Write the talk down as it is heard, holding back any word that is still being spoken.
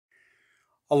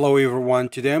Hello everyone,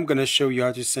 today I'm going to show you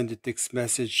how to send a text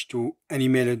message to an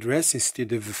email address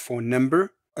instead of a phone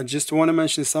number. I just want to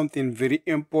mention something very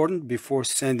important before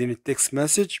sending a text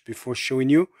message, before showing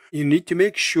you. You need to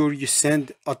make sure you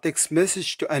send a text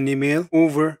message to an email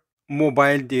over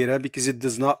mobile data because it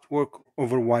does not work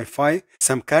over Wi-Fi.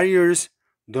 Some carriers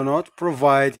do not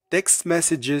provide text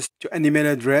messages to an email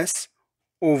address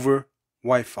over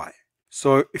Wi-Fi.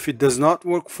 So if it does not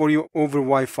work for you over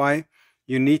Wi-Fi,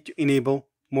 you need to enable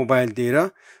mobile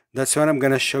data. That's what I'm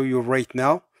going to show you right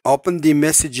now. Open the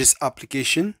messages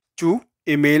application to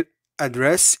email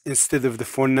address instead of the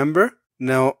phone number.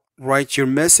 Now write your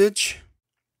message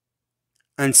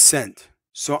and send.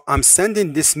 So I'm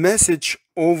sending this message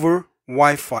over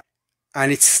Wi-Fi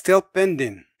and it's still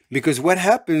pending, because what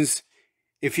happens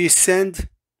if you send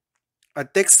a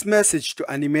text message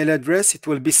to an email address, it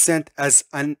will be sent as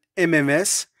an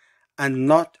MMS and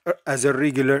not as a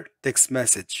regular text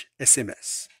message,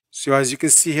 SMS. So as you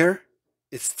can see here,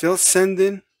 it's still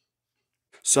sending.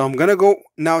 So I'm gonna go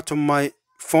now to my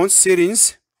phone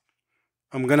settings.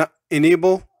 I'm gonna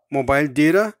enable mobile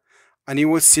data and you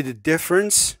will see the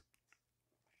difference.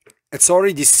 It's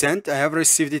already sent. I have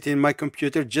received it in my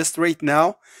computer just right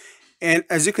now. And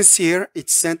as you can see here,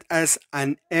 it's sent as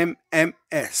an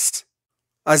MMS.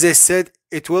 As I said,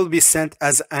 it will be sent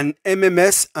as an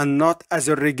MMS and not as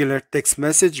a regular text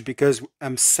message, because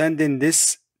I'm sending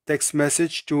this text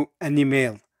message to an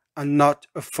email and not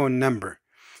a phone number.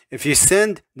 If you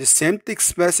send the same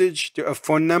text message to a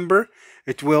phone number,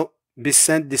 it will be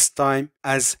sent this time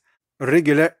as a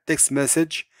regular text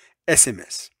message,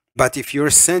 SMS. But if you're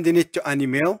sending it to an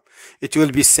email, it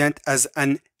will be sent as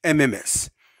an MMS.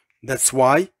 That's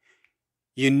why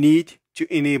you need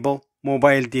to enable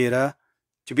mobile data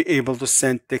to be able to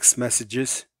send text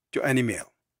messages to an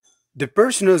email. The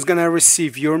person who's gonna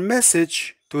receive your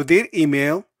message to their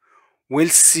email will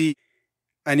see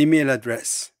an email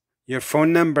address, your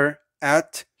phone number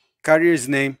at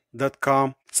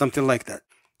carriersname.com, something like that.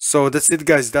 So that's it,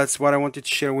 guys. That's what I wanted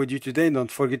to share with you today.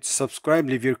 Don't forget to subscribe,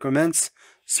 leave your comments.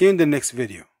 See you in the next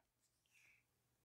video.